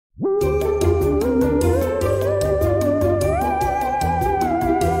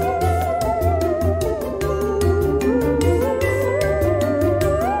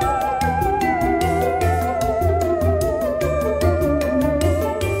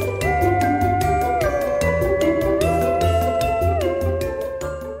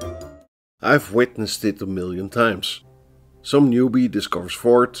I've witnessed it a million times. Some newbie discovers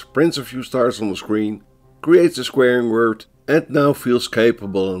Fort, prints a few stars on the screen, creates a squaring word, and now feels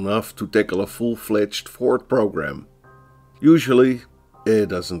capable enough to tackle a full-fledged Fort program. Usually, it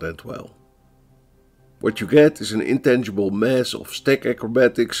doesn't end well. What you get is an intangible mess of stack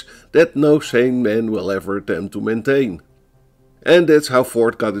acrobatics that no sane man will ever attempt to maintain. And that's how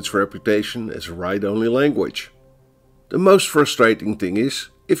Fort got its reputation as a write-only language. The most frustrating thing is,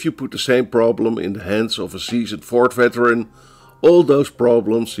 if you put the same problem in the hands of a seasoned Fort veteran, all those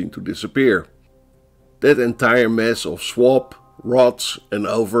problems seem to disappear. That entire mess of swap, rots and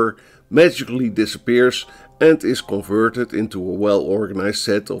over magically disappears and is converted into a well-organized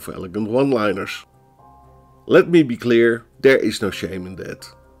set of elegant one-liners. Let me be clear, there is no shame in that.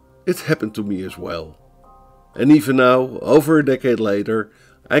 It happened to me as well. And even now, over a decade later,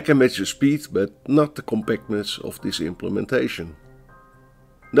 I can match the speed but not the compactness of this implementation.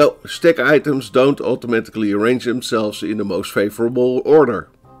 No, stack items don't automatically arrange themselves in the most favorable order.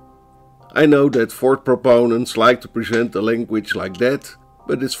 I know that Fort proponents like to present the language like that,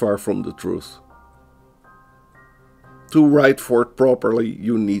 but it's far from the truth. To write Fort properly,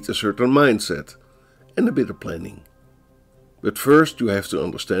 you need a certain mindset and a bit of planning. But first you have to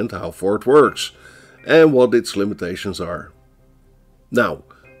understand how Fort works and what its limitations are. Now,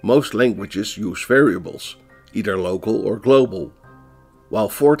 most languages use variables, either local or global. While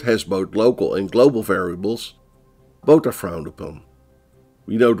Fort has both local and global variables, both are frowned upon.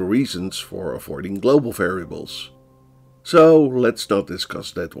 We know the reasons for avoiding global variables. So let's not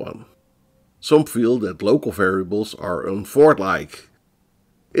discuss that one. Some feel that local variables are un-Fort-like.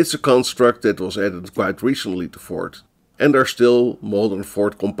 It's a construct that was added quite recently to Fort, and there are still modern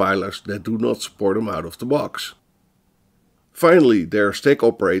Fort compilers that do not support them out of the box. Finally, there are stack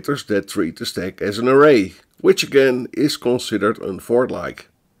operators that treat the stack as an array, which again is considered un-Fort-like.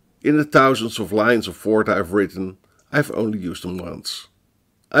 In the thousands of lines of Fort I've written, I've only used them once.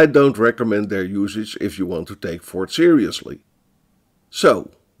 I don't recommend their usage if you want to take Fort seriously.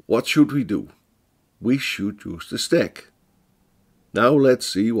 So, what should we do? We should use the stack. Now let's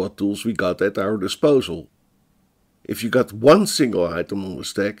see what tools we got at our disposal. If you got one single item on the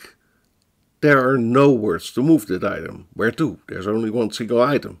stack, there are no words to move that item. Where to? There's only one single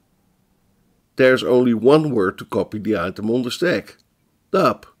item. There's only one word to copy the item on the stack.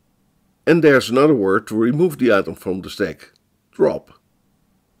 Dump. And there's another word to remove the item from the stack. Drop.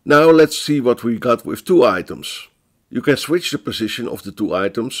 Now let's see what we got with two items. You can switch the position of the two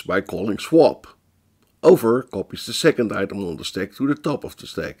items by calling swap. Over copies the second item on the stack to the top of the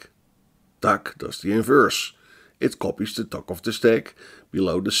stack. Tuck does the inverse. It copies the top of the stack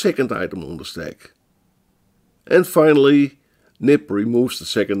below the second item on the stack. And finally, nip removes the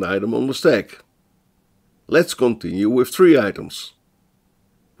second item on the stack. Let's continue with three items.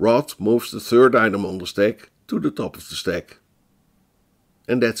 Rot moves the third item on the stack to the top of the stack.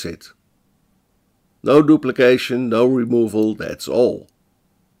 And that's it. No duplication, no removal, that's all.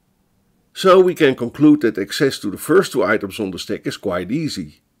 So we can conclude that access to the first two items on the stack is quite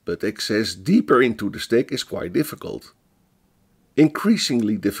easy, but access deeper into the stack is quite difficult.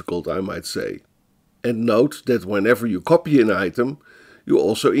 Increasingly difficult, I might say. And note that whenever you copy an item, you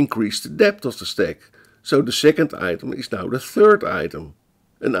also increase the depth of the stack, so the second item is now the third item,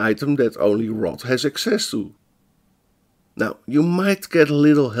 an item that only Rot has access to. Now, you might get a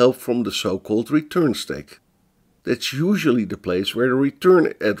little help from the so-called return stack. That's usually the place where the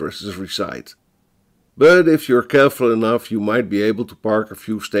return addresses reside. But if you're careful enough, you might be able to park a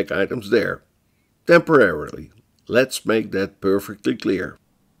few stack items there. Temporarily. Let's make that perfectly clear.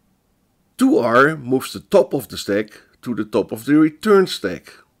 2R moves the top of the stack to the top of the return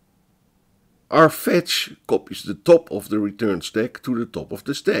stack. rFetch copies the top of the return stack to the top of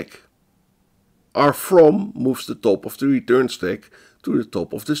the stack. rFrom moves the top of the return stack to the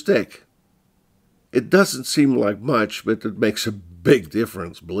top of the stack. It doesn't seem like much, but it makes a big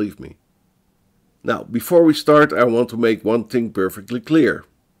difference, believe me. Now, before we start, I want to make one thing perfectly clear.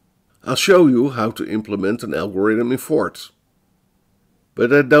 I'll show you how to implement an algorithm in Fort.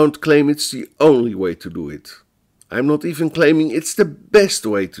 But I don't claim it's the only way to do it. I'm not even claiming it's the best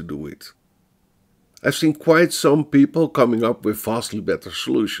way to do it. I've seen quite some people coming up with vastly better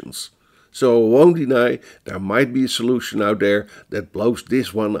solutions. So I won't deny there might be a solution out there that blows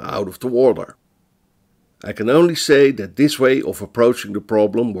this one out of the water. I can only say that this way of approaching the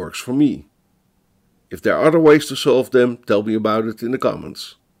problem works for me. If there are other ways to solve them, tell me about it in the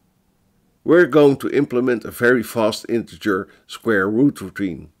comments. We're going to implement a very fast integer square root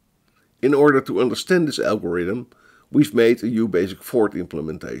routine. In order to understand this algorithm, we've made a UBasic Fort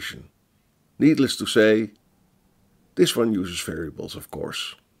implementation. Needless to say, this one uses variables, of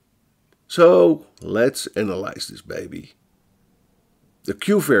course. So let's analyze this baby. The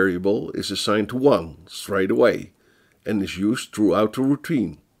Q variable is assigned to 1 straight away and is used throughout the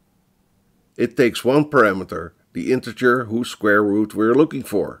routine. It takes one parameter, the integer whose square root we're looking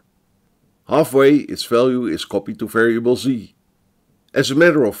for. Halfway, its value is copied to variable z. As a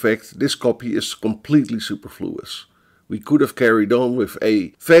matter of fact, this copy is completely superfluous. We could have carried on with a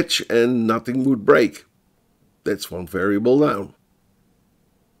fetch and nothing would break. That's one variable down.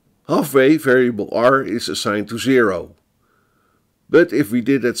 Halfway, variable r is assigned to 0. But if we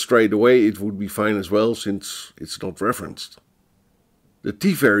did that straight away, it would be fine as well, since it's not referenced. The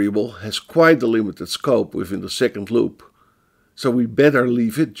t variable has quite a limited scope within the second loop, so we better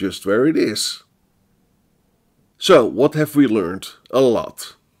leave it just where it is. So, what have we learned? A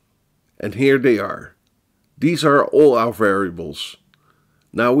lot. And here they are. These are all our variables.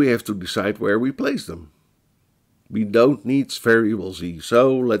 Now we have to decide where we place them. We don't need variable z,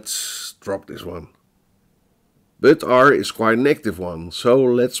 so let's drop this one. But r is quite an active one, so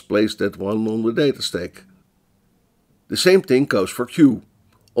let's place that one on the data stack. The same thing goes for q.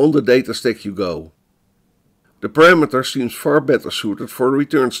 On the data stack you go. The parameter seems far better suited for the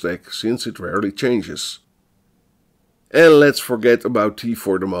return stack, since it rarely changes. And let's forget about t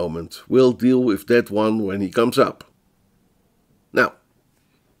for the moment. We'll deal with that one when he comes up. Now,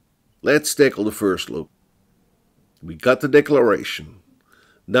 let's tackle the first loop. We got the declaration.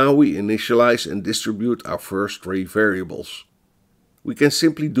 Now we initialize and distribute our first 3 variables. We can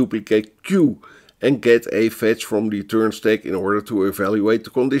simply duplicate q and get a fetch from the return stack in order to evaluate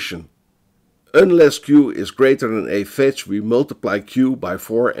the condition. Unless q is greater than a fetch, we multiply q by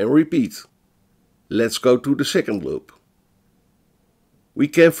 4 and repeat. Let's go to the second loop. We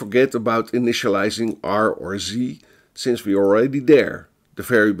can't forget about initializing r or z, since we're already there. The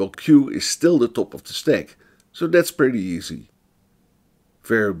variable q is still the top of the stack, so that's pretty easy.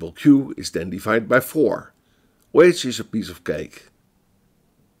 Variable q is then divided by 4, which is a piece of cake.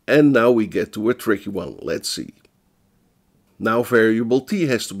 And now we get to a tricky one, let's see. Now variable t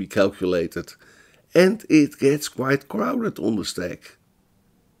has to be calculated, and it gets quite crowded on the stack.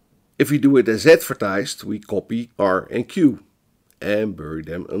 If we do it as advertised, we copy r and q, and bury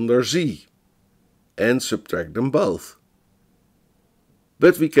them under z, and subtract them both.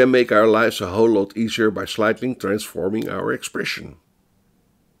 But we can make our lives a whole lot easier by slightly transforming our expression.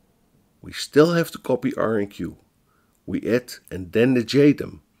 We still have to copy r and q. We add and then ej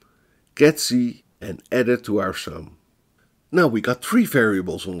them, get z and add it to our sum. Now we got 3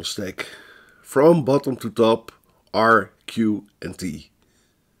 variables on the stack, from bottom to top, r, q and t.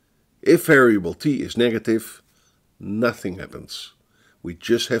 If variable t is negative, nothing happens. We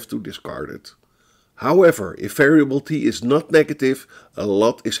just have to discard it. However, if variable t is not negative, a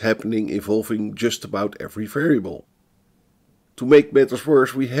lot is happening involving just about every variable. To make matters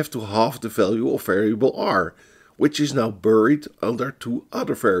worse, we have to halve the value of variable r, which is now buried under 2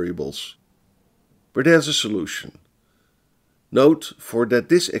 other variables. But there's a solution. Note for that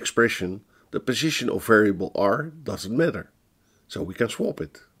this expression, the position of variable r doesn't matter, so we can swap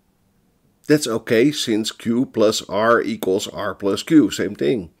it. That's okay, since q plus r equals r plus q, same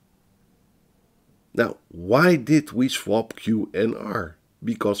thing. Now, why did we swap q and r?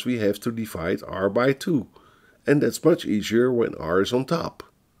 Because we have to divide r by 2, and that's much easier when r is on top.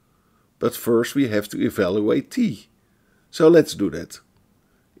 But first we have to evaluate t. So let's do that.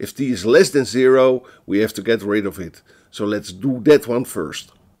 If t is less than 0, we have to get rid of it. So let's do that one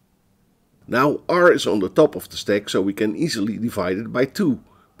first. Now r is on the top of the stack, so we can easily divide it by 2.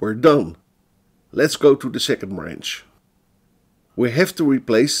 We're done. Let's go to the second branch. We have to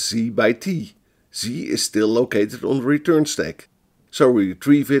replace z by t. Z is still located on the return stack, so we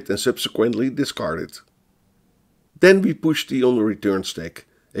retrieve it and subsequently discard it. Then we push t on the return stack.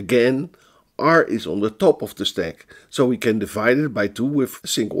 Again, r is on the top of the stack, so we can divide it by 2 with a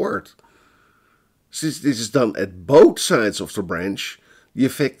single word. Since this is done at both sides of the branch, the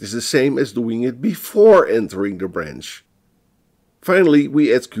effect is the same as doing it before entering the branch. Finally,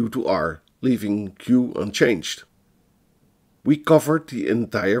 we add q to r, leaving q unchanged. We covered the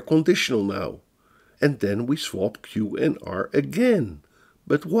entire conditional now, and then we swap q and r again.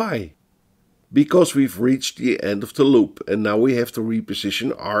 But why? Because we've reached the end of the loop, and now we have to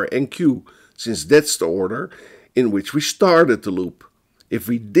reposition r and q, since that's the order in which we started the loop. If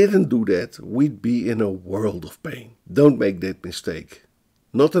we didn't do that, we'd be in a world of pain. Don't make that mistake.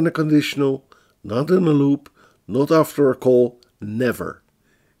 Not in a conditional, not in a loop, not after a call, never.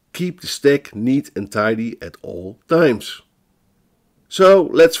 Keep the stack neat and tidy at all times. So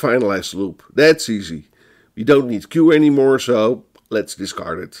let's finalize the loop. That's easy. We don't need q anymore, so let's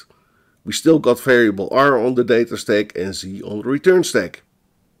discard it. We still got variable r on the data stack and z on the return stack.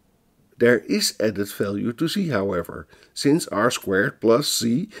 There is added value to c, however, since r squared plus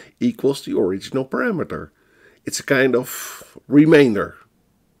c equals the original parameter. It's a kind of remainder.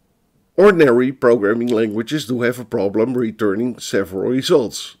 Ordinary programming languages do have a problem returning several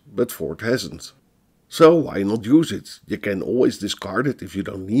results, but Forth hasn't. So why not use it? You can always discard it if you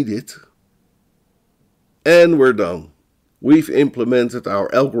don't need it. And we're done. We've implemented our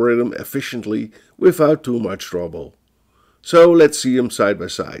algorithm efficiently without too much trouble. So let's see them side by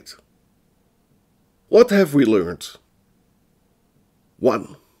side. What have we learned?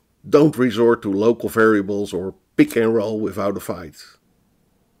 1. Don't resort to local variables or pick and roll without a fight.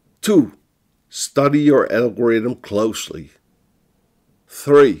 2. Study your algorithm closely.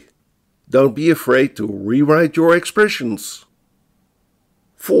 3. Don't be afraid to rewrite your expressions.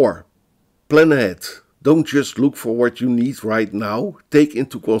 4. Plan ahead. Don't just look for what you need right now. Take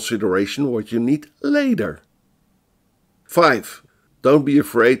into consideration what you need later. 5. Don't be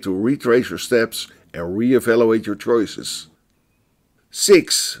afraid to retrace your steps and reevaluate your choices.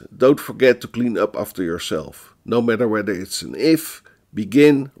 6. Don't forget to clean up after yourself, no matter whether it's an if,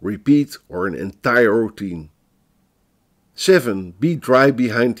 begin, repeat, or an entire routine. 7. Be dry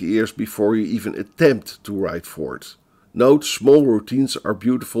behind the ears before you even attempt to write Forth. Note, small routines are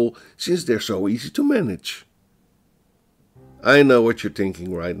beautiful since they're so easy to manage. I know what you're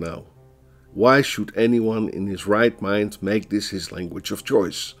thinking right now. Why should anyone in his right mind make this his language of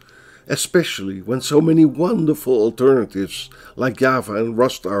choice? Especially when so many wonderful alternatives like Java and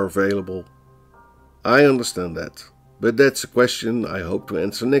Rust are available. I understand that, but that's a question I hope to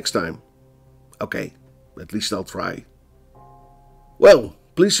answer next time. Okay, at least I'll try. Well,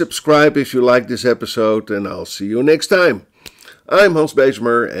 please subscribe if you like this episode and I'll see you next time. I'm Hans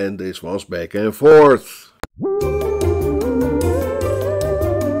Bezemer and this was Back and Forth.